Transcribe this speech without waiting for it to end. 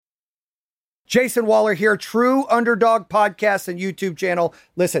Jason Waller here, True Underdog Podcast and YouTube channel.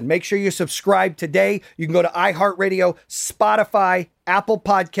 Listen, make sure you subscribe today. You can go to iHeartRadio, Spotify, Apple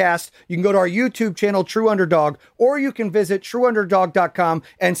Podcasts. You can go to our YouTube channel, True Underdog, or you can visit trueunderdog.com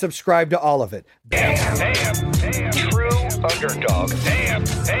and subscribe to all of it. Damn. True Underdog. Damn.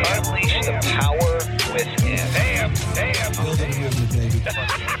 Unleash the power within. Damn.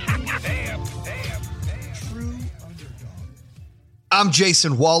 I'm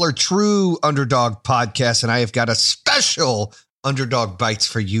Jason Waller, True Underdog Podcast, and I have got a special Underdog Bites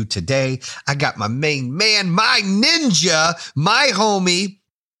for you today. I got my main man, my ninja, my homie,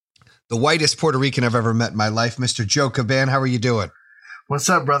 the whitest Puerto Rican I've ever met in my life, Mr. Joe Caban. How are you doing? What's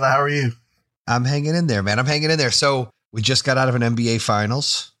up, brother? How are you? I'm hanging in there, man. I'm hanging in there. So we just got out of an NBA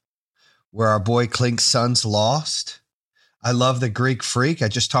Finals where our boy Klink's Suns lost. I love the Greek Freak. I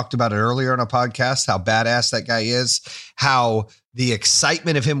just talked about it earlier on a podcast, how badass that guy is, how the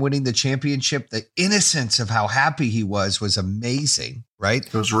excitement of him winning the championship, the innocence of how happy he was amazing, right?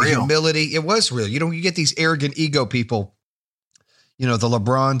 It was real. The humility, it was real. You get these arrogant ego people, the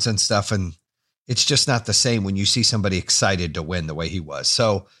LeBrons and stuff, and it's just not the same when you see somebody excited to win the way he was.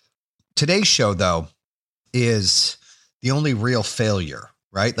 So today's show, though, is the only real failure,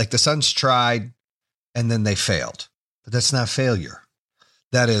 right? Like the Suns tried and then they failed. But that's not failure.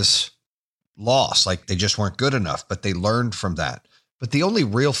 That is loss. Like they just weren't good enough, but they learned from that. But the only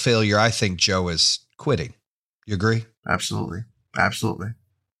real failure, I think, Joe, is quitting. You agree? Absolutely.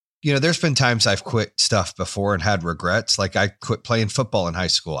 There's been times I've quit stuff before and had regrets. Like I quit playing football in high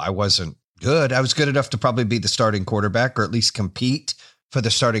school. I wasn't good. I was good enough to probably be the starting quarterback or at least compete for the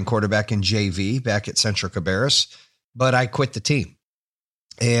starting quarterback in JV back at Central Cabarrus. But I quit the team.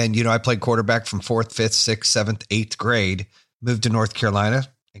 And, I played quarterback from 4th, 5th, 6th, 7th, 8th grade, moved to North Carolina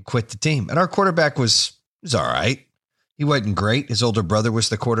and quit the team. And our quarterback was all right. He wasn't great. His older brother was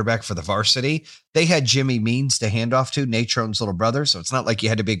the quarterback for the varsity. They had Jimmy Means to hand off to, Natrone's little brother. So it's not like you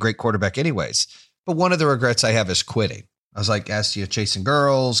had to be a great quarterback anyways. But one of the regrets I have is quitting. I was like, chasing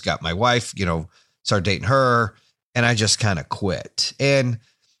girls, got my wife, started dating her. And I just kind of quit. And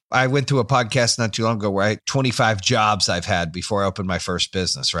I went through a podcast not too long ago where I had 25 jobs I've had before I opened my first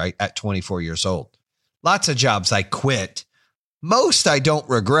business, right? At 24 years old. Lots of jobs I quit. Most I don't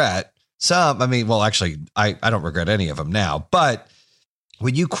regret. Some, I don't regret any of them now. But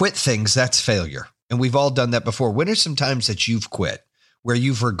when you quit things, that's failure. And we've all done that before. When are some times that you've quit where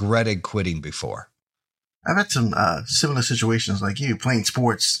you've regretted quitting before? I've had some similar situations like you, playing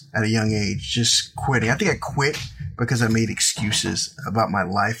sports at a young age, just quitting. I think I quit because I made excuses about my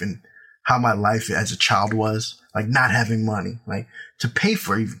life and how my life as a child was, like not having money, like to pay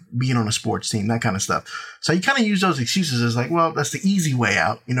for being on a sports team, that kind of stuff. So you kind of use those excuses as like, well, that's the easy way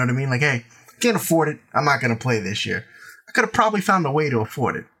out. You know what I mean? Like, hey, can't afford it. I'm not going to play this year. I could have probably found a way to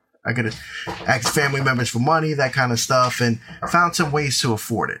afford it. I could have asked family members for money, that kind of stuff, and found some ways to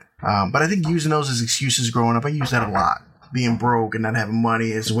afford it. But I think using those as excuses growing up, I use that a lot. Being broke and not having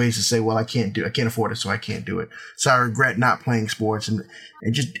money is ways to say, well, I can't afford it, so I can't do it. So I regret not playing sports. And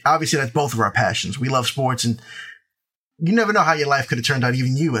just obviously that's both of our passions. We love sports, and you never know how your life could have turned out,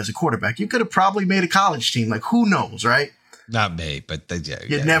 even you as a quarterback. You could have probably made a college team. Like, who knows, right? Not me, but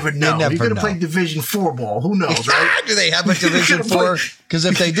you never know. You could have played Division IV ball. Who knows, right? Do they have a Division IV? Because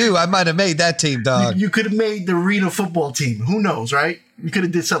if they do, I might have made that team, dog. You could have made the arena football team. Who knows, right? You could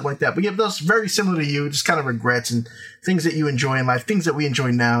have did something like that. But yeah, those very similar to you, just kind of regrets and things that you enjoy in life, things that we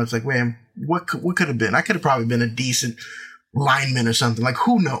enjoy now. It's like, man, what could have been? I could have probably been a decent lineman or something. Like,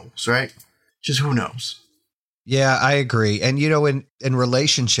 who knows, right? Just who knows? Yeah, I agree. And, in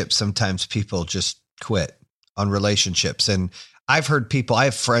relationships, sometimes people just quit on relationships. And I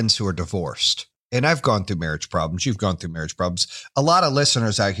have friends who are divorced, and I've gone through marriage problems. You've gone through marriage problems. A lot of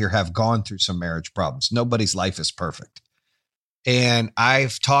listeners out here have gone through some marriage problems. Nobody's life is perfect. And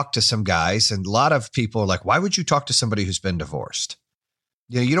I've talked to some guys, and a lot of people are like, why would you talk to somebody who's been divorced?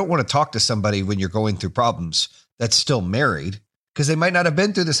 You don't want to talk to somebody when you're going through problems that's still married, because they might not have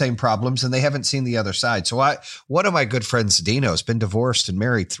been through the same problems and they haven't seen the other side. So one of my good friends, Dino, has been divorced and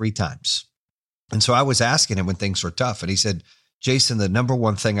married 3 times. And so I was asking him when things were tough, and he said, Jason, the number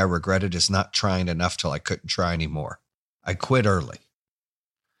one thing I regretted is not trying enough till I couldn't try anymore. I quit early.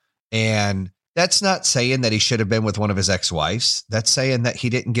 And that's not saying that he should have been with one of his ex-wives. That's saying that he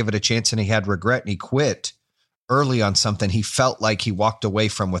didn't give it a chance and he had regret and he quit early on something he felt like he walked away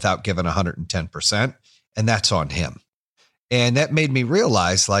from without giving 110%. And that's on him. And that made me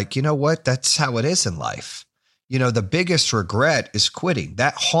realize, like, you know what? That's how it is in life. The biggest regret is quitting.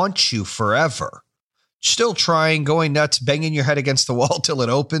 That haunts you forever. Still trying, going nuts, banging your head against the wall till it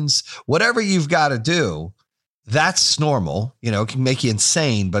opens, whatever you've got to do. That's normal. You know, it can make you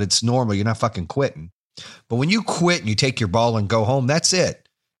insane, but it's normal. You're not fucking quitting. But when you quit and you take your ball and go home, that's it.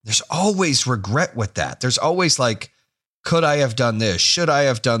 There's always regret with that. There's always like, could I have done this? Should I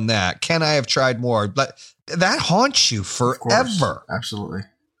have done that? Can I have tried more? But that haunts you forever. Absolutely. I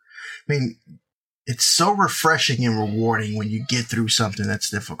mean, it's so refreshing and rewarding when you get through something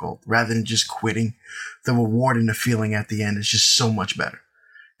that's difficult rather than just quitting. The reward and the feeling at the end is just so much better.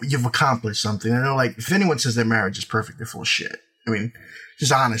 You've accomplished something. I know, like, if anyone says their marriage is perfect, they're full of shit. I mean,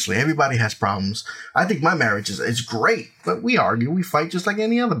 just honestly, everybody has problems. I think my marriage is great, but we argue, we fight just like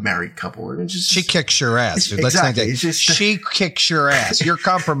any other married couple. I mean, she kicks your ass, dude. Exactly. Let's not she kicks your ass. Your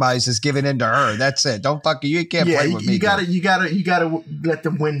compromise is giving in to her. That's it. Don't fuck you. You can't play with me. You gotta let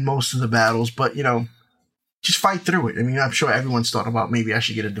them win most of the battles, but you know, just fight through it. I mean, I'm sure everyone's thought about maybe I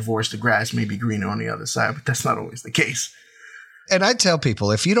should get a divorce. The grass may be greener on the other side, but that's not always the case. And I tell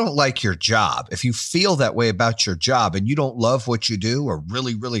people, if you don't like your job, if you feel that way about your job and you don't love what you do or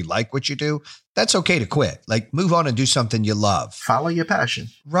really, really like what you do, that's okay to quit. Like, move on and do something you love. Follow your passion.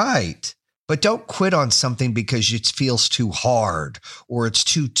 Right. But don't quit on something because it feels too hard or it's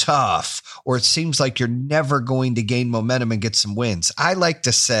too tough or it seems like you're never going to gain momentum and get some wins. I like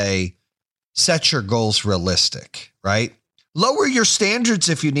to say, set your goals realistic, right? Lower your standards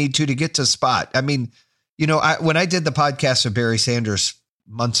if you need to get to a spot. I mean, you know, when I did the podcast with Barry Sanders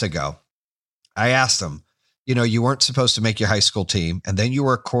months ago, I asked him, you know, you weren't supposed to make your high school team, and then you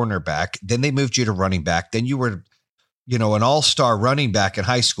were a cornerback. Then they moved you to running back. Then you were, you know, an all-star running back in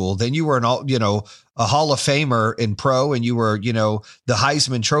high school. Then you were a Hall of Famer in pro, and you were, you know, the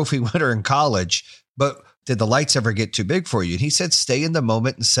Heisman Trophy winner in college. But did the lights ever get too big for you? And he said, stay in the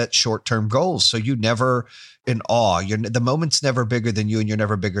moment and set short-term goals. So you never in awe. The moment's never bigger than you, and you're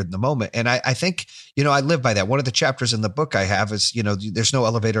never bigger than the moment. And I think, you know, I live by that. One of the chapters in the book I have is, you know, there's no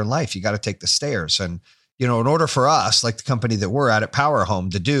elevator in life. You got to take the stairs. And, you know, in order for us, like the company that we're at Power Home,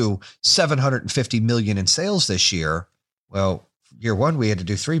 to do $750 million in sales this year, well, year one, we had to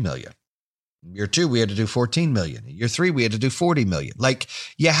do 3 million. Year two, we had to do 14 million. Year three, we had to do 40 million. Like,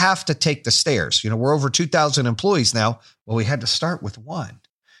 you have to take the stairs. You know, we're over 2,000 employees now. Well, we had to start with one.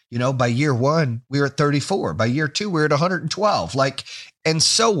 You know, by year one, we were at 34. By year two, we were at 112, like, and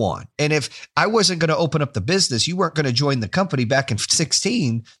so on. And if I wasn't going to open up the business, you weren't going to join the company back in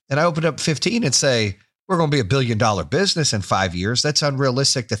 16, and I opened up 15 and say, we're going to be a $1 billion business in 5 years. That's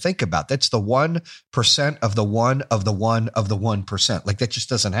unrealistic to think about. That's the 1% of the 1 of the 1 of the 1%. Like, that just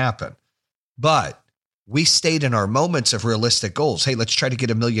doesn't happen. But we stayed in our moments of realistic goals. Hey, let's try to get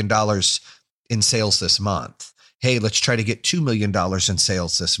 $1 million in sales this month. Hey, let's try to get $2 million in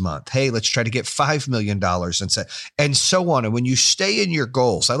sales this month. Hey, let's try to get $5 million in sales, and so on. And when you stay in your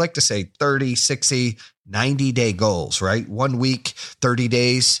goals, I like to say 30, 60, 90-day goals, right? 1 week, 30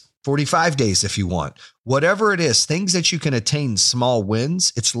 days, 45 days if you want. Whatever it is, things that you can attain, small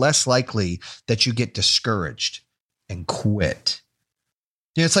wins, it's less likely that you get discouraged and quit.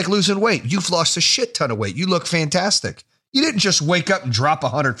 You know, it's like losing weight. You've lost a shit ton of weight. You look fantastic. You didn't just wake up and drop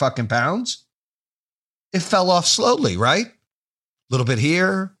 100 fucking pounds. It fell off slowly, right? A little bit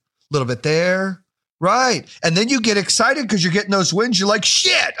here, a little bit there, right? And then you get excited because you're getting those wins. You're like,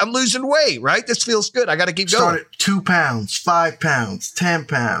 shit, I'm losing weight, right? This feels good. I got to keep going. Start at 2 pounds, 5 pounds, 10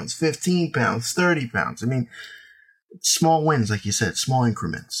 pounds, 15 pounds, 30 pounds. I mean, small wins, like you said, small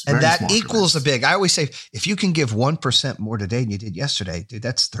increments. And that equals a big, I always say, if you can give 1% more today than you did yesterday, dude,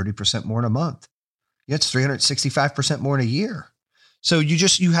 that's 30% more in a month. Yeah, it's 365% more in a year. So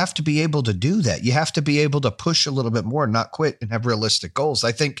you have to be able to do that. You have to be able to push a little bit more and not quit and have realistic goals.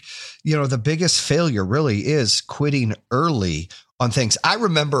 I think, you know, the biggest failure really is quitting early on things. I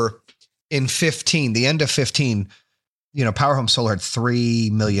remember in 15, the end of 15, you know, Power Home Solar had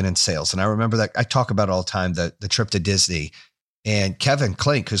 3 million in sales. And I remember that I talk about it all the time, the trip to Disney, and Kevin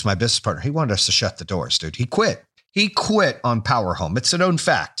Klink, who's my business partner, he wanted us to shut the doors, dude. He quit on Power Home. It's a known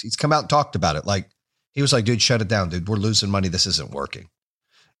fact. He's come out and talked about it. Like, he was like, dude, shut it down, dude. We're losing money. This isn't working.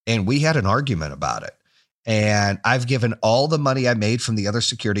 And we had an argument about it. And I've given all the money I made from the other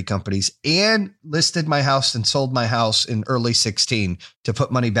security companies and listed my house and sold my house in early 16 to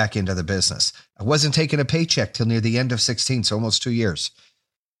put money back into the business. I wasn't taking a paycheck till near the end of 16, so almost 2 years.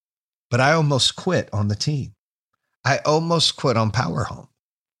 But I almost quit on the team. I almost quit on Power Home.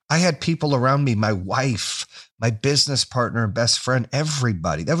 I had people around me, my wife, my business partner and best friend,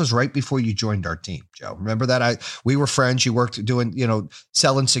 everybody. That was right before you joined our team, Joe. Remember that? We were friends. You worked doing, you know,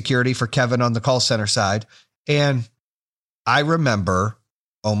 selling security for Kevin on the call center side. And I remember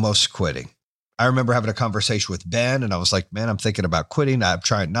almost quitting. I remember having a conversation with Ben, and I was like, man, I'm thinking about quitting. I'm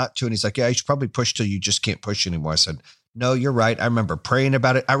trying not to. And he's like, yeah, you should probably push till you just can't push anymore. I said, no, you're right. I remember praying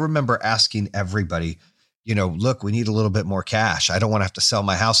about it. I remember asking everybody, look, we need a little bit more cash. I don't want to have to sell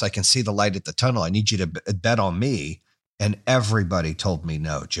my house. I can see the light at the tunnel. I need you to bet on me. And everybody told me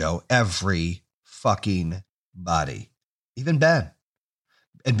no, Joe. Every fucking body. Even Ben.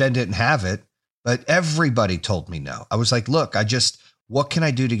 And Ben didn't have it, but everybody told me no. I was like, look, what can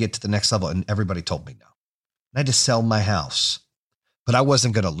I do to get to the next level? And everybody told me no. And I had to sell my house. But I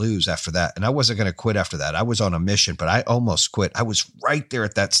wasn't going to lose after that. And I wasn't going to quit after that. I was on a mission, but I almost quit. I was right there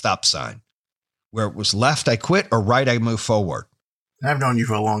at that stop sign where it was left, I quit, or right, I move forward. I've known you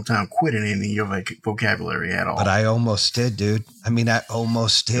for a long time. Quitting ain't in your vocabulary at all. But I almost did, dude. I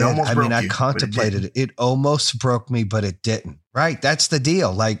almost did. I contemplated it. It almost broke me, but it didn't. Right? That's the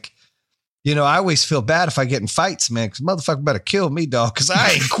deal. Like, I always feel bad if I get in fights, man, because motherfucker better kill me, dog, because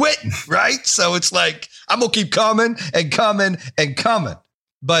I ain't quitting, right? So it's like, I'm going to keep coming and coming and coming.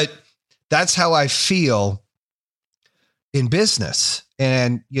 But that's how I feel in business.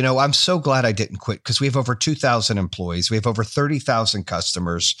 And, I'm so glad I didn't quit because we have over 2,000 employees. We have over 30,000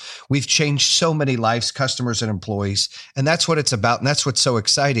 customers. We've changed so many lives, customers and employees. And that's what it's about. And that's what's so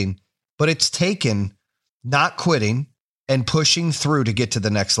exciting. But it's taken not quitting and pushing through to get to the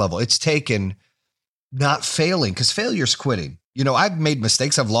next level. It's taken not failing, because failure's quitting. I've made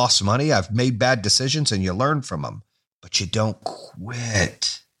mistakes. I've lost money. I've made bad decisions, and you learn from them, but you don't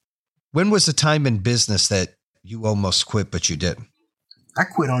quit. When was the time in business that you almost quit, but you didn't? I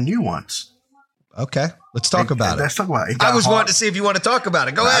quit on you once. Okay. Let's talk about it. Let's talk about it. I was wanting to see if you want to talk about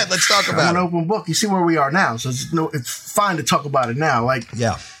it. Go ahead. Let's talk about it. I'm an open book. You see where we are now. So it's fine to talk about it now. I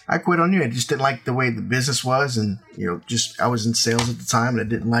quit on you. I just didn't like the way the business was. And, I was in sales at the time and I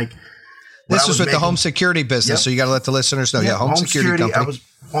didn't like. This was with the home security business. Yep. So you got to let the listeners know. Yeah. Home security company. I was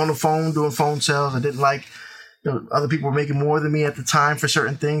on the phone doing phone sales. I didn't like, other people were making more than me at the time for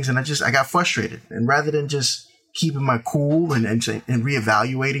certain things. And I got frustrated. And rather than just keeping my cool and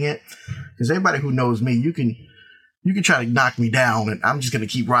reevaluating it, because everybody who knows me, you can try to knock me down and I'm just going to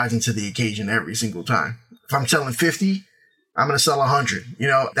keep rising to the occasion every single time. If I'm selling 50, I'm going to sell 100.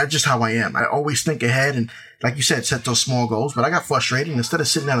 That's just how I am. I always think ahead and, like you said, set those small goals. But I got frustrated, and instead of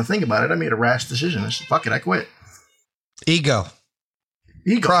sitting down and thinking about it, I made a rash decision. I said, fuck it, I quit. Ego.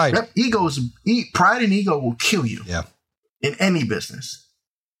 Pride. Pride and ego will kill you. Yeah. In any business.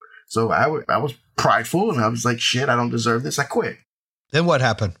 So I was prideful, and I was like, shit, I don't deserve this. I quit. Then what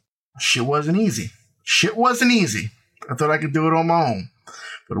happened? Shit wasn't easy. I thought I could do it on my own.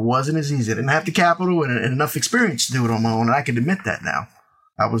 But it wasn't as easy. I didn't have the capital and enough experience to do it on my own, and I can admit that now.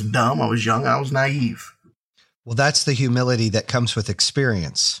 I was dumb, I was young, I was naive. Well, that's the humility that comes with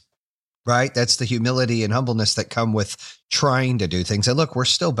experience, right? That's the humility and humbleness that come with trying to do things. And look, we're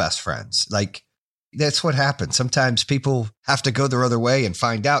still best friends. Like, that's what happens. Sometimes people have to go their other way and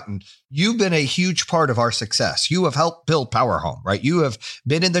find out. And you've been a huge part of our success. You have helped build Power Home, right? You have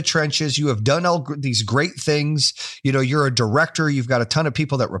been in the trenches. You have done all these great things. You're a director. You've got a ton of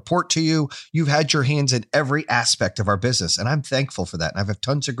people that report to you. You've had your hands in every aspect of our business. And I'm thankful for that. And I have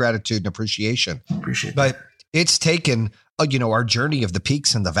tons of gratitude and appreciation. Appreciate that. But it's taken, our journey of the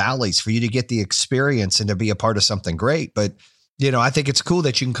peaks and the valleys for you to get the experience and to be a part of something great. But, I think it's cool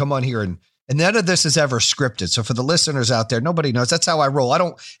that you can come on here and none of this is ever scripted. So for the listeners out there, nobody knows. That's how I roll. I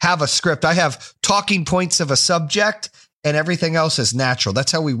don't have a script. I have talking points of a subject and everything else is natural.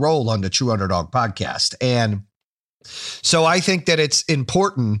 That's how we roll on the True Underdog podcast. And so I think that it's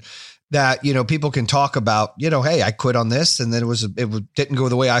important that, people can talk about, hey, I quit on this and then it didn't go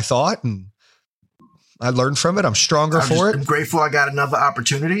the way I thought. And I learned from it. I'm stronger for it. I'm grateful I got another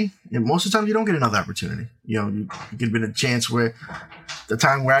opportunity. And most of the time you don't get another opportunity. You could have been a chance where the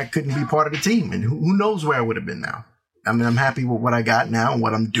time where I couldn't be part of the team, and who knows where I would have been now. I mean, I'm happy with what I got now and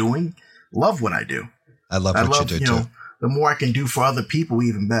what I'm doing. Love what I do. I love what you do too. The more I can do for other people,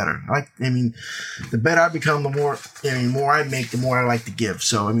 even better. The better I become, the more I make, the more I like to give.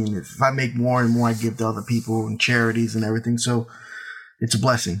 So, if I make more and more I give to other people and charities and everything. So it's a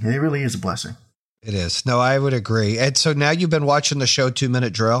blessing. And it really is a blessing. It is. No, I would agree. And so now you've been watching the show 2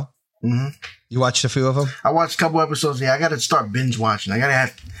 Minute Drill. Mm-hmm. You watched a few of them? I watched a couple episodes. Yeah, I got to start binge watching.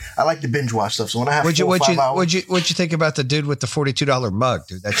 I like to binge watch stuff. So when I have 4 or 5 hours. What'd you think about the dude with the $42 mug,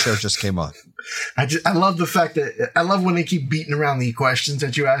 dude? That show just came on. I love the fact that I love when they keep beating around the questions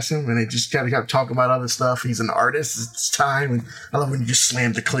that you ask him and they just kind of talk about other stuff. He's an artist. It's time. And I love when you just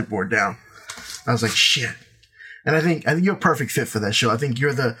slam the clipboard down. I was like, shit. And I think you're a perfect fit for that show. I think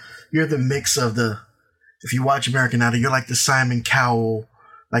you're the mix of if you watch American Idol, you're like the Simon Cowell,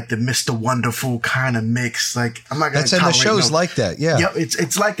 like the Mr. Wonderful kind of mix. Like I'm not gonna. That's in the shows like that. Yeah. Yep.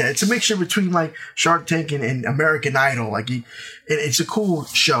 It's like that. It's a mixture between like Shark Tank and American Idol. Like it's a cool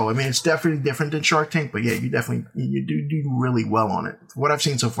show. I mean, it's definitely different than Shark Tank, but yeah, you do really well on it. What I've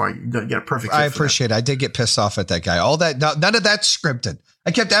seen so far, you get a perfect. I appreciate it. I did get pissed off at that guy. All that, none of that's scripted.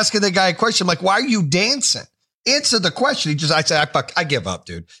 I kept asking the guy a question. I'm like, why are you dancing? Answer the question. I said, I give up,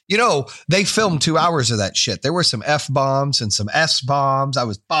 dude. You know, they filmed 2 hours of that shit. There were some F-bombs and some S-bombs. I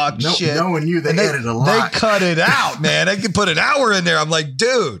was shit. No one knew they edited a lot. They cut it out, man. I could put an hour in there. I'm like,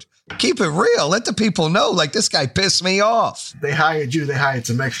 dude, keep it real. Let the people know, like, this guy pissed me off. They hired you. They hired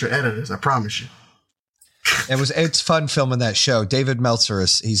some extra editors. I promise you. It's fun filming that show. David Meltzer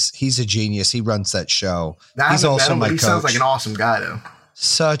he's a genius. He runs that show. He's also my coach. He sounds like an awesome guy, though.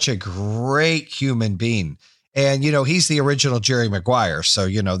 Such a great human being. And, you know, he's the original Jerry Maguire. So,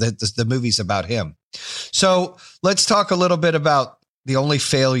 you know, the movie's about him. So let's talk a little bit about the only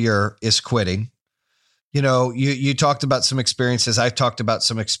failure is quitting. You know, you talked about some experiences. I've talked about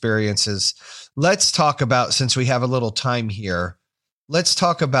some experiences. Let's talk about, since we have a little time here, let's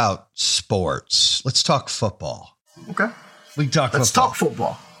talk about sports. Let's talk football. Okay. Let's talk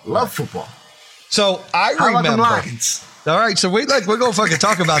football. Love football. So I remember. How about the Lions? All right, so we're going to fucking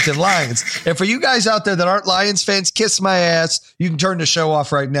talk about the Lions. And for you guys out there that aren't Lions fans, kiss my ass. You can turn the show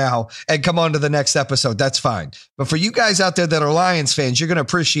off right now and come on to the next episode. That's fine. But for you guys out there that are Lions fans, you're going to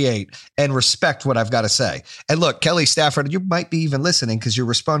appreciate and respect what I've got to say. And look, Kelly Stafford, you might be even listening because you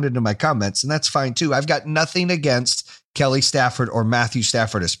responded to my comments, and that's fine too. I've got nothing against Kelly Stafford or Matthew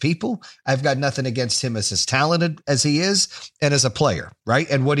Stafford as people. I've got nothing against him as talented as he is and as a player, right?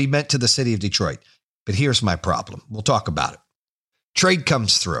 And what he meant to the city of Detroit. But here's my problem. We'll talk about it. Trade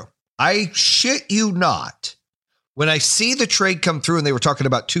comes through. I shit you not. When I see the trade come through and they were talking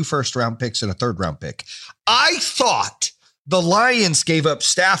about 2 first-round picks and a third-round pick, I thought the Lions gave up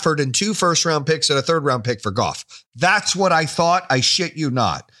Stafford and 2 first-round picks and a third-round pick for Goff. That's what I thought. I shit you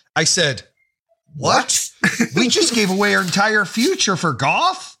not. I said, what? We just gave away our entire future for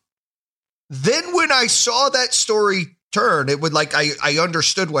Goff? Then when I saw that story turn, it would like I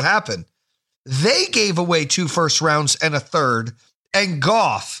understood what happened. They gave away 2 first rounds and a third and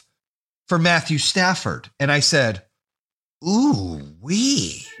Goff for Matthew Stafford. And I said, ooh,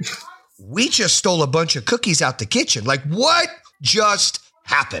 we just stole a bunch of cookies out the kitchen. Like, what just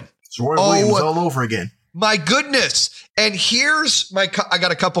happened? It's Roy Williams all over again. My goodness. And here's I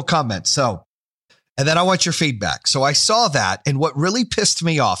got a couple comments. And then I want your feedback. So I saw that. And what really pissed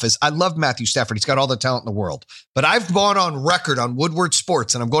me off is I love Matthew Stafford. He's got all the talent in the world. But I've gone on record on Woodward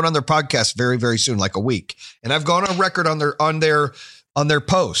Sports, and I'm going on their podcast very, very soon, like a week. And I've gone on record on their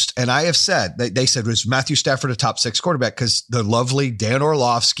post. And I have said, they said, was Matthew Stafford a top 6 quarterback? Because the lovely Dan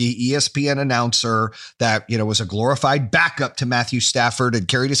Orlovsky, ESPN announcer that, you know, was a glorified backup to Matthew Stafford and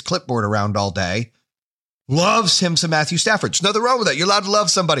carried his clipboard around all day, loves him some Matthew Stafford. There's nothing wrong with that. You're allowed to love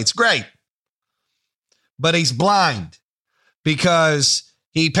somebody. It's great. But he's blind because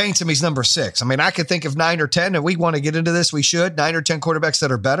he paints him. He's number 6. I mean, I could think of 9 or 10, and we want to get into this. We should 9 or 10 quarterbacks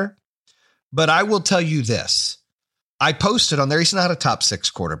that are better. But I will tell you this. I posted on there. He's not a top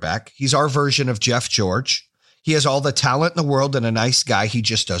 6 quarterback. He's our version of Jeff George. He has all the talent in the world and a nice guy. He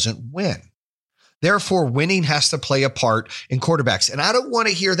just doesn't win. Therefore, winning has to play a part in quarterbacks. And I don't want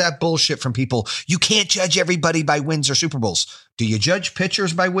to hear that bullshit from people. You can't judge everybody by wins or Super Bowls. Do you judge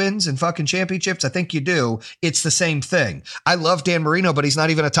pitchers by wins and fucking championships? I think you do. It's the same thing. I love Dan Marino, but he's not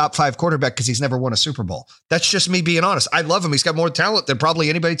even a top 5 quarterback because he's never won a Super Bowl. That's just me being honest. I love him. He's got more talent than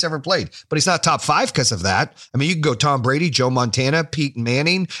probably anybody that's ever played, but he's not top 5 because of that. I mean, you can go Tom Brady, Joe Montana, Peyton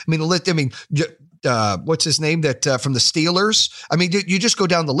Manning. What's his name from the Steelers? I mean, you just go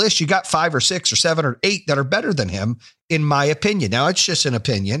down the list. You got 5 or 6 or 7 or 8 that are better than him, in my opinion. Now, it's just an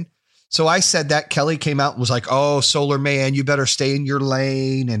opinion. So I said that. Kelly came out and was like, oh, Solar Man, you better stay in your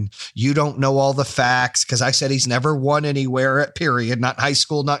lane. And you don't know all the facts. Because I said he's never won anywhere at period. Not in high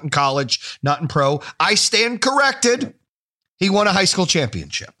school, not in college, not in pro. I stand corrected. He won a high school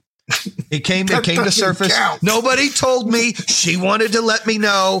championship. It came to surface. Count. Nobody told me. She wanted to let me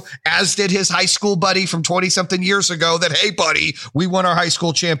know, as did his high school buddy from 20 something years ago, that, hey, buddy, we won our high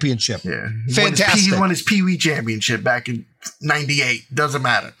school championship. Yeah. Fantastic. He won his Pee Wee championship back in 98. Doesn't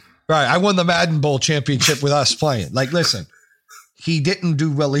matter. Right. I won the Madden Bowl championship with us playing. Like, listen, he didn't do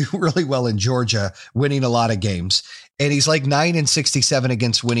really, really well in Georgia, winning a lot of games. And he's like 9-67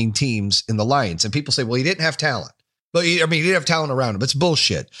 against winning teams in the Lions. And people say, well, he didn't have talent. But he didn't have talent around him. It's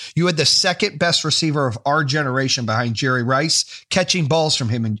bullshit. You had the second best receiver of our generation behind Jerry Rice, catching balls from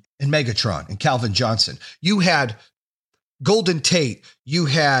him in Megatron and Calvin Johnson. You had Golden Tate. You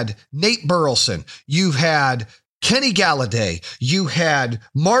had Nate Burleson. You had Kenny Galladay, you had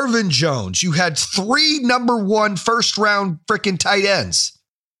Marvin Jones, you had 3 number 1 first round freaking tight ends.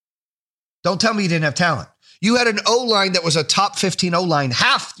 Don't tell me you didn't have talent. You had an O-line that was a top 15 O-line.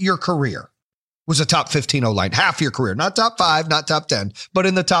 Half your career was a top 15 O-line. Half your career. Not top 5, not top 10, but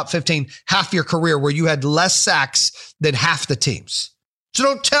in the top 15, half your career where you had less sacks than half the teams. So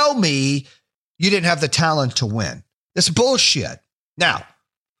don't tell me you didn't have the talent to win. That's bullshit. Now,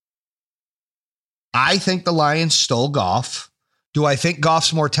 I think the Lions stole Goff. Do I think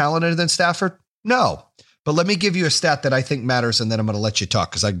Goff's more talented than Stafford? No. But let me give you a stat that I think matters, and then I'm going to let you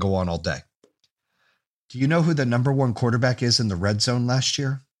talk because I can go on all day. Do you know who the number 1 quarterback is in the red zone last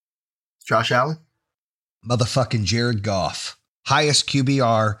year? Josh Allen? Motherfucking Jared Goff. Highest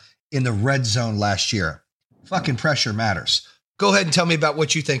QBR in the red zone last year. Fucking pressure matters. Go ahead and tell me about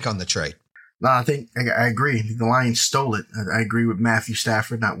what you think on the trade. No, I think I agree. The Lions stole it. I agree with Matthew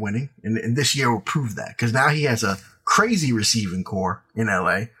Stafford not winning. And this year will prove that because now he has a crazy receiving core in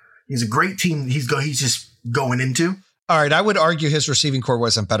LA. He's a great team he's just going into. All right, I would argue his receiving core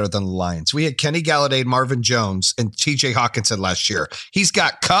wasn't better than the Lions. We had Kenny Galladay, Marvin Jones, and TJ Hawkinson last year. He's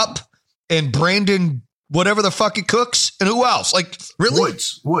got Kupp and Brandon, whatever the fuck it cooks, and who else? Like, really?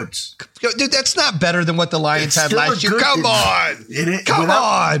 Woods. Dude, that's not better than what the Lions had last year. Come on. Come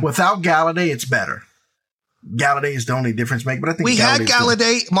on. Without Galladay, it's better. Galladay is the only difference maker, but I think we had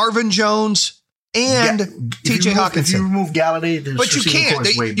Galladay, Marvin Jones, and TJ Hawkinson. If you remove Galladay, but you can't.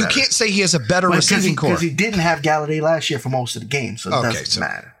 You can't say he has a better receiving core because he didn't have Galladay last year for most of the games, so it doesn't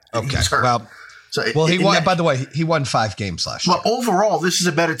matter. Okay, he won. By the way, he won 5 games last year. Well, overall, this is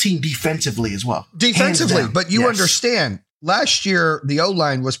a better team defensively as well. Defensively, but you understand. Last year, the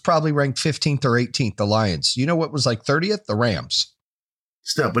O-line was probably ranked 15th or 18th. The Lions. You know what was like 30th? The Rams.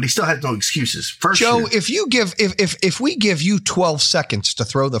 Still, but he still had no excuses. Joe, if we give you 12 seconds to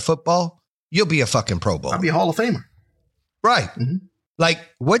throw the football, you'll be a fucking Pro Bowl. I'll be a Hall of Famer. Right. Mm-hmm. Like,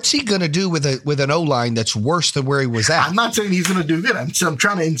 what's he going to do with an O-line that's worse than where he was at? I'm not saying he's going to do good. I'm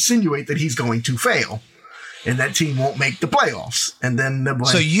trying to insinuate that he's going to fail and that team won't make the playoffs. And then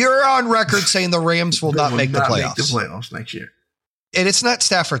so you're on record saying the Rams will not make the playoffs. Make the playoffs next year. And it's not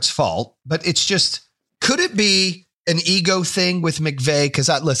Stafford's fault, but it's just, could it be an ego thing with McVay? Because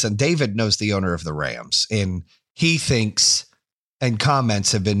listen, David knows the owner of the Rams, and he thinks, and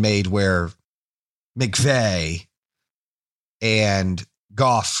comments have been made where McVay and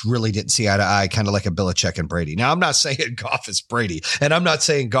Goff really didn't see eye to eye, kind of like a Belichick and Brady. Now, I'm not saying Goff is Brady, and I'm not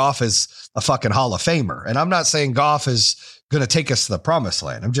saying Goff is a fucking Hall of Famer, and I'm not saying Goff is going to take us to the promised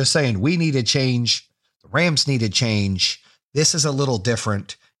land. I'm just saying we need a change. The Rams need a change. This is a little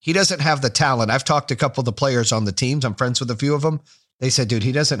different. He doesn't have the talent. I've talked to a couple of the players on the teams. I'm friends with a few of them. They said, dude,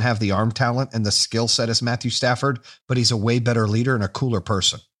 he doesn't have the arm talent and the skill set as Matthew Stafford, but he's a way better leader and a cooler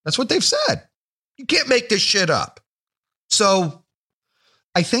person. That's what they've said. You can't make this shit up. So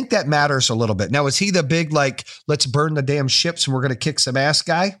I think that matters a little bit. Now, is he the big, like, let's burn the damn ships and we're going to kick some ass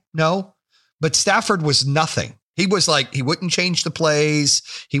guy? No, but Stafford was nothing. He was like, he wouldn't change the plays.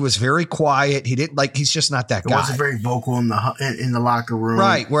 He was very quiet. He didn't he's just not that guy. He wasn't very vocal in the locker room.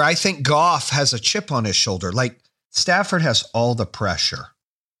 Right. Where I think Goff has a chip on his shoulder. Like Stafford has all the pressure.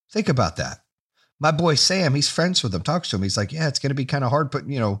 Think about that. My boy, Sam, he's friends with him, talks to him. He's like, yeah, it's going to be kind of hard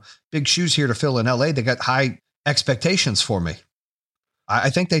putting, big shoes here to fill in LA. They got high expectations for me. I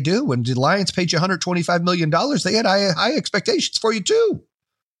think they do. When the Lions paid you $125 million, they had high expectations for you too.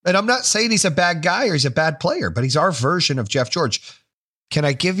 And I'm not saying he's a bad guy or he's a bad player, but he's our version of Jeff George. Can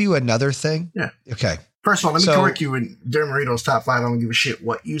I give you another thing? Yeah. Okay. First of all, let me correct you. In Darren Marino's top 5, I don't give a shit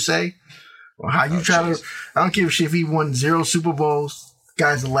what you say or how you I don't give a shit if he won 0 Super Bowls.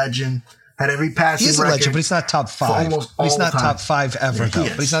 Guy's a legend. Had every passing record. He's a legend, but he's not top 5. He's not top 5 ever, though.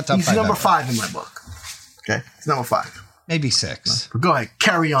 But he's not top 5 He's number ever. 5 in my book. Okay? He's number 5. Maybe 6. But go ahead.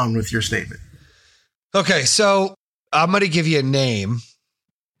 Carry on with your statement. Okay, so I'm going to give you a name,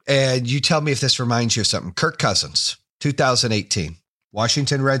 and you tell me if this reminds you of something. Kirk Cousins, 2018.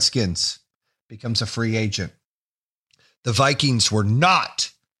 Washington Redskins becomes a free agent. The Vikings were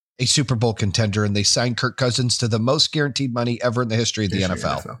not a Super Bowl contender, and they signed Kirk Cousins to the most guaranteed money ever in the history of the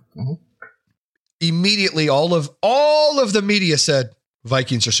NFL. Mm-hmm. Immediately, all of the media said,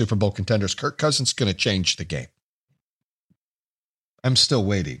 Vikings are Super Bowl contenders. Kirk Cousins is going to change the game. I'm still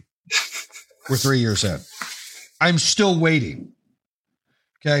waiting. We're 3 years in. I'm still waiting.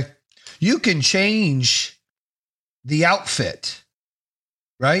 Okay. You can change the outfit,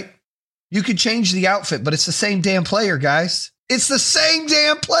 right? You can change the outfit, but it's the same damn player, guys. It's the same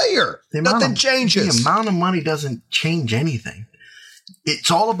damn player. Nothing changes. The amount of money doesn't change anything. It's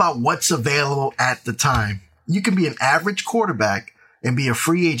all about what's available at the time. You can be an average quarterback and be a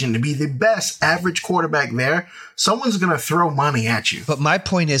free agent and be the best average quarterback there, someone's going to throw money at you. But my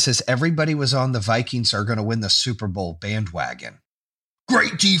point is everybody was on the Vikings are going to win the Super Bowl bandwagon.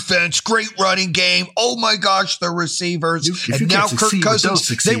 Great defense, great running game. Oh my gosh, the receivers. And now Kirk Cousins,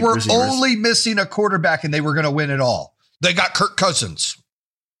 they were only missing a quarterback and they were going to win it all. They got Kirk Cousins.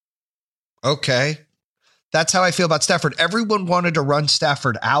 Okay. That's how I feel about Stafford. Everyone wanted to run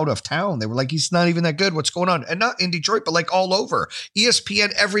Stafford out of town. They were like, he's not even that good. What's going on? And not in Detroit, but like all over.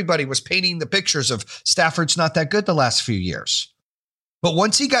 ESPN, everybody was painting the pictures of Stafford's not that good the last few years. But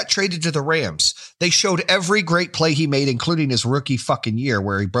once he got traded to the Rams, they showed every great play he made, including his rookie fucking year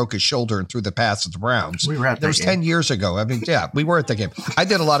where he broke his shoulder and threw the pass at the Browns. We were at that. That was 10 years ago. I mean, yeah, we were at the game. I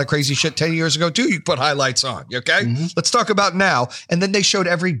did a lot of crazy shit 10 years ago, too. You put highlights on. Okay? Mm-hmm. Let's talk about now. And then they showed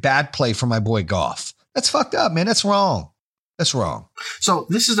every bad play from my boy Goff. That's fucked up, man. That's wrong. That's wrong. So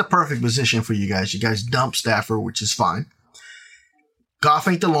this is the perfect position for you guys. You guys dump Stafford, which is fine. Goff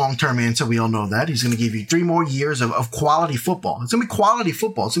ain't the long-term answer. We all know that. He's going to give you 3 more years of quality football. It's going to be quality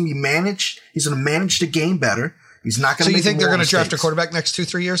football. It's going to be managed. He's going to manage the game better. He's not going to. So you think they're going to draft a quarterback next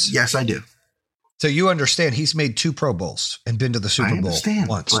 2-3 years? Yes, I do. So you understand he's made 2 Pro Bowls and been to the Super Bowl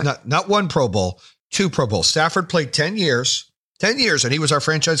once. But not 1 Pro Bowl, 2 Pro Bowls. Stafford played 10 years, and he was our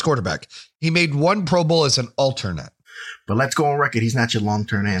franchise quarterback. He made 1 Pro Bowl as an alternate. But let's go on record. He's not your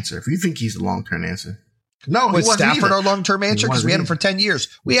long-term answer. If you think he's the long-term answer. No, was Stafford our long-term answer? Because we had him for 10 years.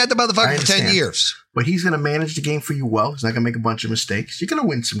 We had the motherfucker for 10 years. But he's going to manage the game for you well. He's not going to make a bunch of mistakes. You're going to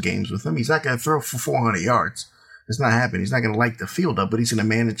win some games with him. He's not going to throw for 400 yards. It's not happening. He's not going to light the field up, but he's going to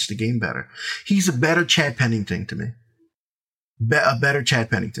manage the game better. He's a better Chad Pennington to me. A better Chad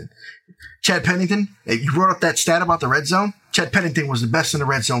Pennington. Chad Pennington, you brought up that stat about the red zone. Chad Pennington was the best in the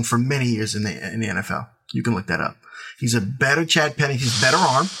red zone for many years in the NFL. You can look that up. He's a better Chad Pennington. He's better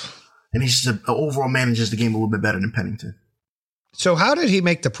arm. And he's just overall manages the game a little bit better than Pennington. So how did he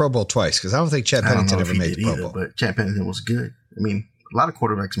make the Pro Bowl twice? Because I don't think Chad Pennington ever made the Pro Bowl. But Chad Pennington was good. I mean, a lot of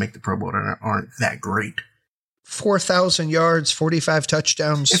quarterbacks make the Pro Bowl that aren't that great. 4,000 yards, 45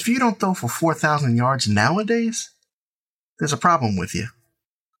 touchdowns. If you don't throw for 4,000 yards nowadays, there's a problem with you.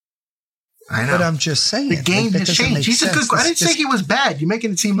 I know. But I'm just saying. The game has changed. He's a good guy. I didn't say he was bad. You're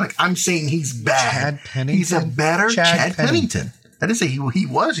making it seem like I'm saying he's bad. Chad Pennington. He's a better Chad Pennington. I didn't say he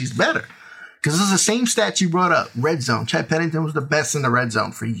was. He's better. Because this is the same stats you brought up. Red zone. Chad Pennington was the best in the red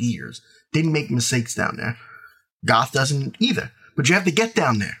zone for years. Didn't make mistakes down there. Goff doesn't either. But you have to get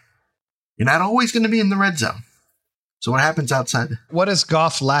down there. You're not always going to be in the red zone. So what happens outside? What does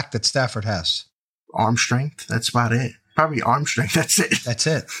Goff lack that Stafford has? Arm strength. That's about it. Probably arm strength. That's it. That's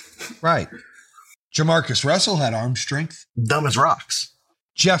it. Right. Jamarcus Russell had arm strength. Dumb as rocks.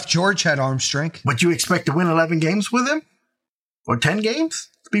 Jeff George had arm strength. But you expect to win 11 games with him? Or 10 games?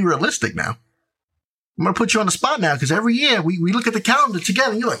 Let's be realistic now. I'm going to put you on the spot now because every year we look at the calendar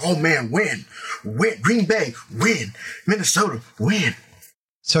together and you're like, oh man, win. Green Bay, win. Minnesota, win.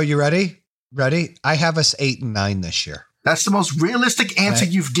 So you ready? Ready? I have us 8-9 this year. That's the most realistic answer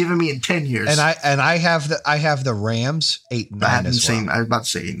you've given me in 10 years. And I have the Rams 8-9 as well. I was about to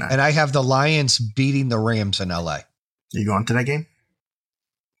say 8-9. And I have the Lions beating the Rams in LA. Are you going to that game?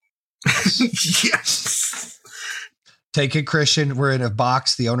 Yes. Take it, Christian. We're in a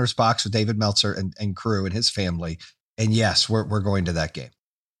box, the owner's box with David Meltzer and crew and his family. And yes, we're going to that game.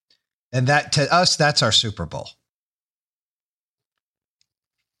 And that to us, that's our Super Bowl.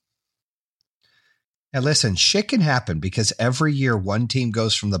 And listen, shit can happen because every year one team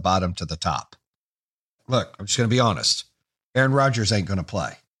goes from the bottom to the top. Look, I'm just going to be honest. Aaron Rodgers ain't going to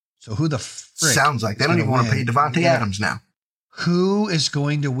play. So who the frick? Sounds like they don't even want to pay Devontae Adams now. Who is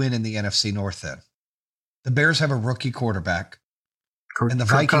going to win in the NFC North then? The Bears have a rookie quarterback, and the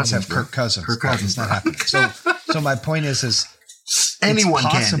Vikings have Kirk Cousins. Kirk Cousins. It's not happening. So my point is anyone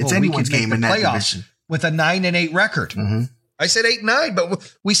can. It's anyone's game in that division with a 9-8 record. Mm-hmm. I said 8-9,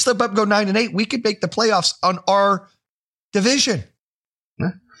 but we slip up and go 9-8. We could make the playoffs on our division.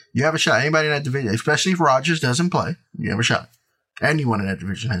 Yeah. You have a shot. Anybody in that division, especially if Rodgers doesn't play, you have a shot. Anyone in that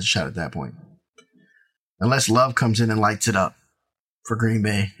division has a shot at that point. Unless Love comes in and lights it up for Green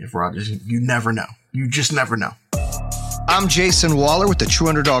Bay. If Rodgers, you never know. You just never know. I'm Jason Waller with the True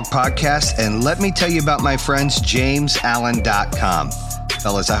Underdog Podcast, and let me tell you about my friends, JamesAllen.com.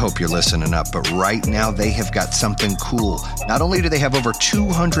 Fellas, I hope you're listening up, but right now they have got something cool. Not only do they have over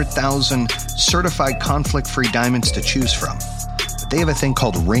 200,000 certified conflict-free diamonds to choose from, they have a thing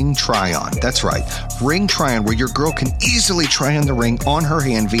called Ring Try-On. That's right, Ring Try-On, where your girl can easily try on the ring on her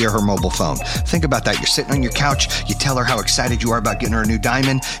hand via her mobile phone. Think about that. You're sitting on your couch. You tell her how excited you are about getting her a new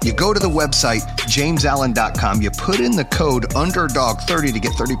diamond. You go to the website, jamesallen.com. You put in the code UNDERDOG30 to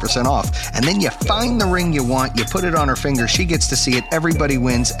get 30% off. And then you find the ring you want. You put it on her finger. She gets to see it. Everybody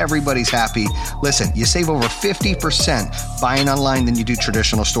wins. Everybody's happy. Listen, you save over 50% buying online than you do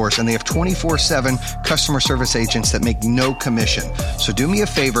traditional stores. And they have 24/7 customer service agents that make no commission. So do me a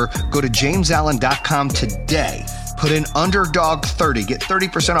favor. Go to jamesallen.com today. Put in UNDERDOG30. Get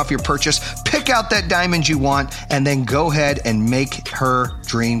 30% off your purchase. Pick out that diamond you want, and then go ahead and make her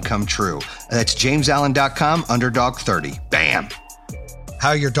dream come true. That's jamesallen.com, UNDERDOG30. Bam! How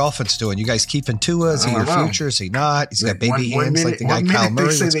are your Dolphins doing? You guys keeping Tua? Is he your future? Is he not? He's got baby hands like the guy Kyle Murray.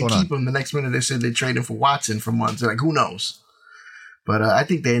 They say What's they going keep on? him. The next minute they said they traded for Watson for months. They're like, who knows? But I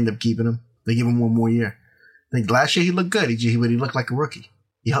think they end up keeping him. They give him one more year. I think last year he looked good. He looked like a rookie.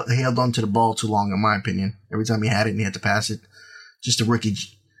 He held on to the ball too long, in my opinion. Every time he had it and he had to pass it. Just a rookie.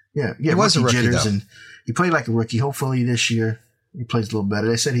 Yeah, He was a rookie, jitters, though. and he played like a rookie. Hopefully this year he plays a little better.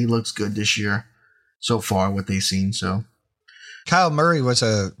 They said he looks good this year so far, what they've seen. So Kyle Murray was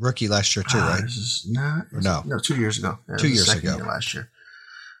a rookie last year too, right? This is not, Or no? No, 2 years ago. Yeah, 2 it was the years second ago. year last year.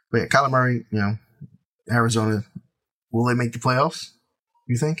 But yeah, Kyler Murray, Arizona, will they make the playoffs?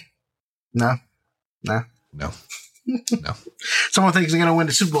 You think? No. No. Someone thinks they're going to win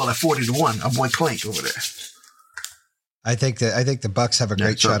the Super Bowl at 40-1. Our boy Clank over there. I think the Bucks have a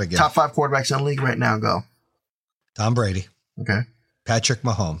great So shot again. Top 5 quarterbacks in the league right now go. Tom Brady, Okay. Patrick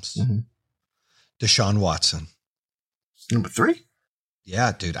Mahomes, Mhm. Deshaun Watson. Number 3?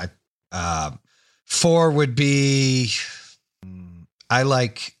 Yeah, dude. 4 would be. I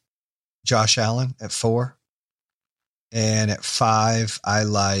like Josh Allen at 4, and at 5, I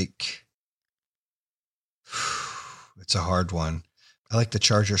like. It's a hard one. I like the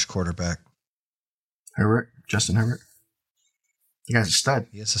Chargers quarterback. Herbert. Justin Herbert. You guys are stud.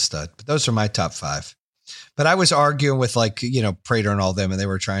 He is a stud. But those are my top 5. But I was arguing with Prater and all them, and they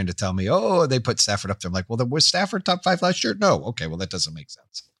were trying to tell me, oh, they put Stafford up there. I'm like, well, was Stafford top 5 last year? No. Okay, well, that doesn't make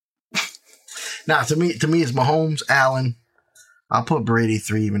sense. Now, to me, it's Mahomes, Allen. I'll put Brady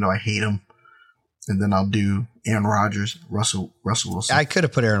 3, even though I hate him. And then I'll do Aaron Rodgers, Russell Wilson. I could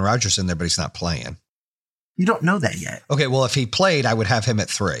have put Aaron Rodgers in there, but he's not playing. You don't know that yet. Okay, well, if he played, I would have him at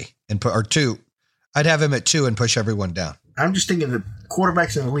 3 or 2. I'd have him at 2 and push everyone down. I'm just thinking the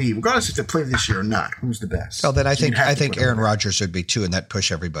quarterbacks in the league, regardless if they play this year or not, who's the best? Well, then I So you'd think have to put him Aaron there. Rodgers would be 2, and that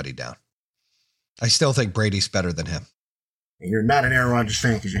push everybody down. I still think Brady's better than him. And you're not an Aaron Rodgers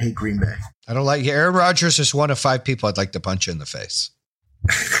fan because you hate Green Bay. I don't like Aaron Rodgers is one of 5 people I'd like to punch in the face.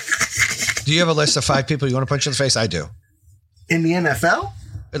 Do you have a list of 5 people you want to punch in the face? I do. In the NFL,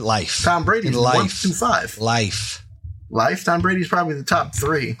 In life. Tom Brady's In 1 through 5. Life. Tom Brady's probably the top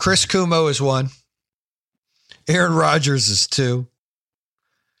 3. Chris Cuomo is 1. Aaron Rodgers is 2.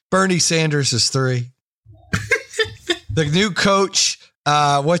 Bernie Sanders is 3. The new coach,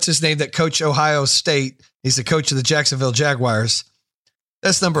 what's his name that coached Ohio State? He's the coach of the Jacksonville Jaguars.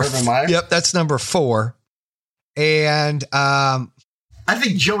 That's number Urban Meyer? Yep, that's number 4. And I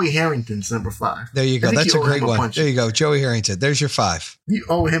think Joey Harrington's number 5. there you go. I think That's you a owe great him one. punch. There you go. Joey Harrington. There's your 5. You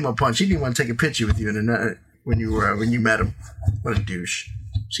owe him a punch. He didn't want to take a picture with you when you met him. What a douche.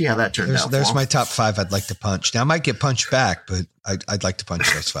 See how that turned out. There's for him. my top 5 I'd like to punch. Now I might get punched back, but I'd like to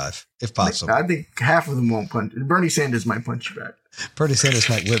punch those 5 if possible. I think half of them won't punch. Bernie Sanders might punch you back. Bernie Sanders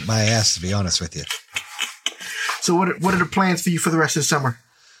might whip my ass, to be honest with you. So what are the plans for you for the rest of the summer?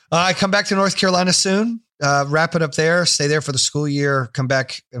 I come back to North Carolina soon. Wrap it up there. Stay there for the school year. Come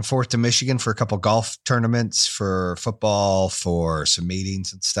back and forth to Michigan for a couple golf tournaments, for football, for some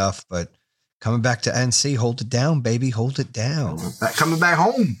meetings and stuff. But coming back to NC, hold it down, baby. Hold it down. Coming back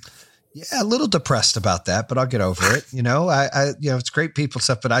home. Yeah, a little depressed about that, but I'll get over it. I it's great people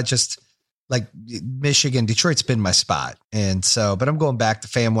stuff, but I just like Michigan, Detroit's been my spot. And so, but I'm going back. The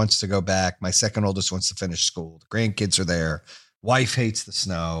fam wants to go back. My second oldest wants to finish school. The grandkids are there. Wife hates the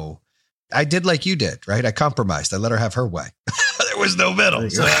snow. I did like you did, right? I compromised. I let her have her way. There was no middle.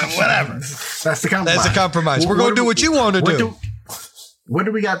 So whatever. That's the compromise. That's a compromise. We're going to do what you want to do. What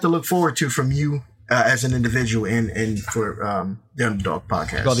do we got to look forward to from you as an individual and for the Underdog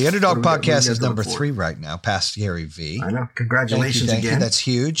Podcast? Well, the Underdog What do we Podcast got is to look number forward 3 right now, past Gary V. I know. Congratulations Thank you. again. That's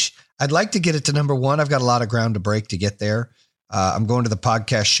huge. I'd like to get it to number 1. I've got a lot of ground to break to get there. I'm going to the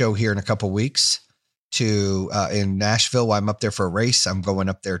podcast show here in a couple weeks in Nashville while I'm up there for a race. I'm going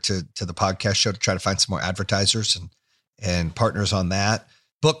up there to the podcast show to try to find some more advertisers and partners on that.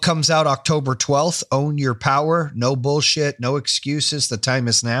 Book comes out October 12th. Own Your Power. No bullshit. No excuses. The time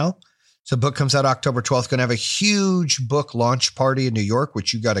is now. So book comes out October 12th. Going to have a huge book launch party in New York,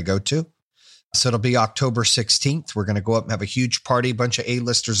 which you got to go to. So it'll be October 16th. We're going to go up and have a huge party, a bunch of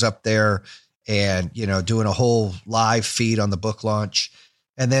A-listers up there and, you know, doing a whole live feed on the book launch.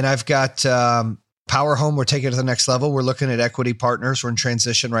 And then I've got Power Home. We're taking it to the next level. We're looking at equity partners. We're in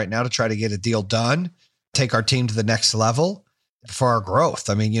transition right now to try to get a deal done, take our team to the next level for our growth.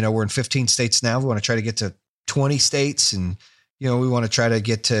 I mean, you know, we're in 15 states now. We want to try to get to 20 states and, you know, we want to try to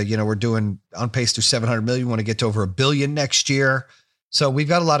get to, you know, we're doing on pace to 700 million. We want to get to over $1 billion next year. So we've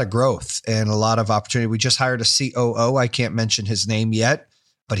got a lot of growth and a lot of opportunity. We just hired a COO. I can't mention his name yet,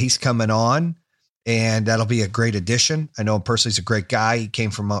 but he's coming on and that'll be a great addition. I know him personally. He's a great guy. He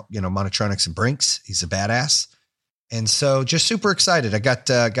came from, you know, Monotronics and Brinks. He's a badass. And so just super excited. I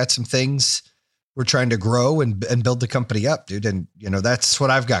got some things we're trying to grow and build the company up, dude. And, you know, that's what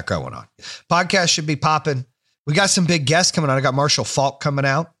I've got going on. Podcast should be popping. We got some big guests coming out. I got Marshall Falk coming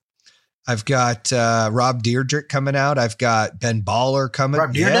out. I've got Rob Dyrdek coming out. I've got Ben Baller coming.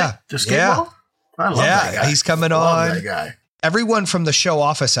 Rob Dyrdek? Yeah. I love that guy. He's coming love on. That guy. Everyone from the show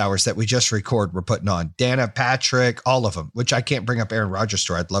Office Hours that we just record, we're putting on. Dana Patrick, all of them, which I can't bring up Aaron Rodgers'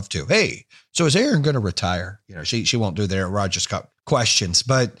 story. I'd love to. Hey, so is Aaron going to retire? You know, she won't do the Aaron Rodgers questions,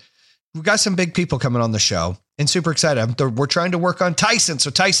 but we've got some big people coming on the show and super excited. We're trying to work on Tyson. So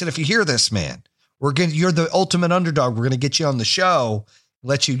Tyson, if you hear this, man, you're the ultimate underdog. We're going to get you on the show,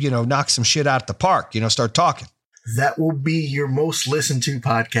 let you, you know, knock some shit out the park, you know, start talking. That will be your most listened to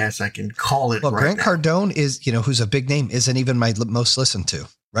podcast. I can call it. Well, right Grant now. Cardone is, you know, who's a big name, isn't even my most listened to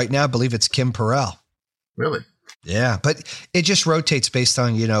right now. I believe it's Kim Perrell. Really? Yeah. But it just rotates based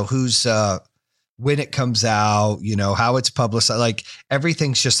on, you know, who's, when it comes out, you know, how it's published. Like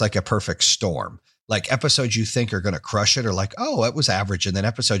everything's just like a perfect storm. Like episodes you think are going to crush it are like, oh, it was average. And then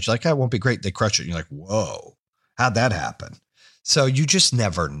episodes you're like, oh, it won't be great. They crush it. And you're like, whoa, how'd that happen? So you just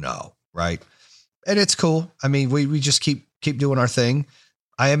never know. Right. And it's cool. I mean, we just keep doing our thing.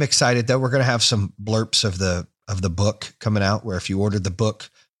 I am excited though. We're going to have some blurps of the book coming out where if you order the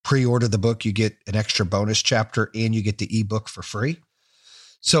book, pre-order the book, you get an extra bonus chapter and you get the ebook for free.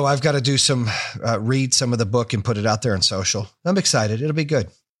 So I've got to do some, read some of the book and put it out there on social. I'm excited. It'll be good.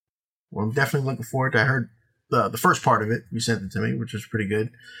 Well, I'm definitely looking forward to. I heard the first part of it. You sent it to me, which was pretty good.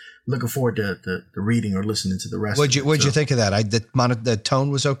 Looking forward to the reading or listening to the rest. What'd you think of that? The tone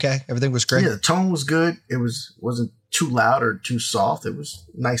was okay. Everything was great. Yeah, the tone was good. It wasn't too loud or too soft. It was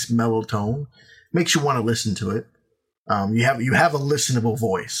nice, mellow tone. Makes you want to listen to it. You have a listenable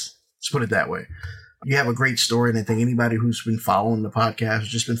voice. Let's put it that way. You have a great story, and I think anybody who's been following the podcast has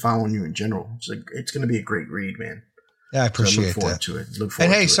just been following you in general. It's going to be a great read, man. Yeah, I appreciate that. Look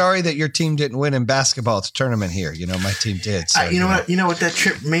forward and hey, to sorry that your team didn't win in basketball at the tournament here. You know, my team did. So, you know what that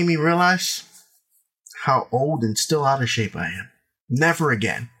trip made me realize? How old and still out of shape I am. Never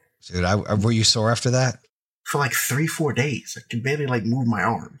again. Dude, were you sore after that? For like 3-4 days. I could barely move my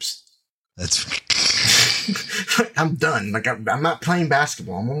arms. That's I'm done. I'm not playing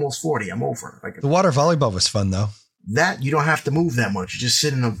basketball. I'm almost 40. I'm over. The water volleyball was fun though. That you don't have to move that much. You just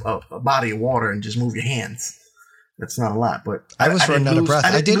sit in a body of water and just move your hands. That's not a lot, but I was running out of breath.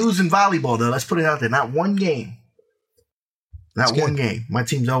 I didn't lose in volleyball though. Let's put it out there. Not one game. Not one game. My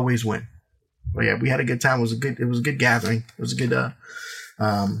teams always win. But yeah, we had a good time. It was a good gathering. It was a good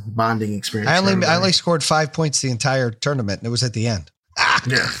bonding experience. I only scored 5 points the entire tournament, and it was at the end.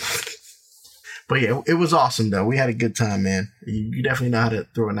 Yeah. But yeah, it was awesome though. We had a good time, man. You definitely know how to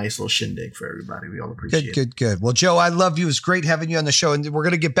throw a nice little shindig for everybody. We all appreciate it. Good. Well, Joe, I love you. It was great having you on the show. And we're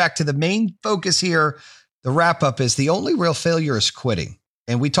going to get back to the main focus here. The wrap up is the only real failure is quitting.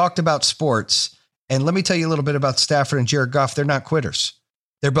 And we talked about sports. And let me tell you a little bit about Stafford and Jared Goff. They're not quitters.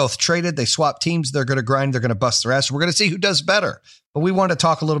 They're both traded. They swap teams. They're going to grind. They're going to bust their ass. We're going to see who does better. But we want to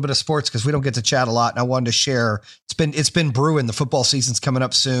talk a little bit of sports because we don't get to chat a lot. And I wanted to share. It's been brewing. The football season's coming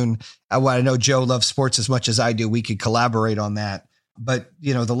up soon. I know Joe loves sports as much as I do. We could collaborate on that. But,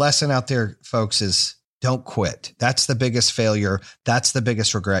 you know, the lesson out there, folks, is don't quit. That's the biggest failure. That's the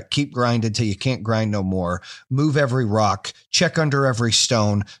biggest regret. Keep grinding till you can't grind no more. Move every rock. Check under every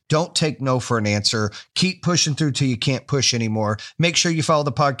stone. Don't take no for an answer. Keep pushing through till you can't push anymore. Make sure you follow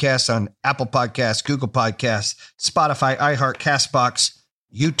the podcast on Apple Podcasts, Google Podcasts, Spotify, iHeart, CastBox,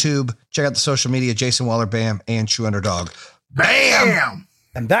 YouTube. Check out the social media, Jason Waller, Bam, and True Underdog. Bam!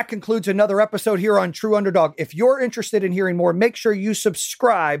 And that concludes another episode here on True Underdog. If you're interested in hearing more, make sure you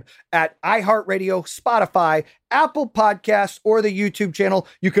subscribe at iHeartRadio, Spotify, Apple Podcasts, or the YouTube channel.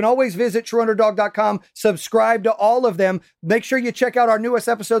 You can always visit trueunderdog.com, subscribe to all of them. Make sure you check out our newest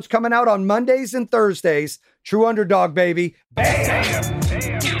episodes coming out on Mondays and Thursdays. True Underdog, baby. Bam!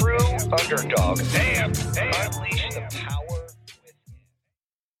 True Underdog. Unleash the power.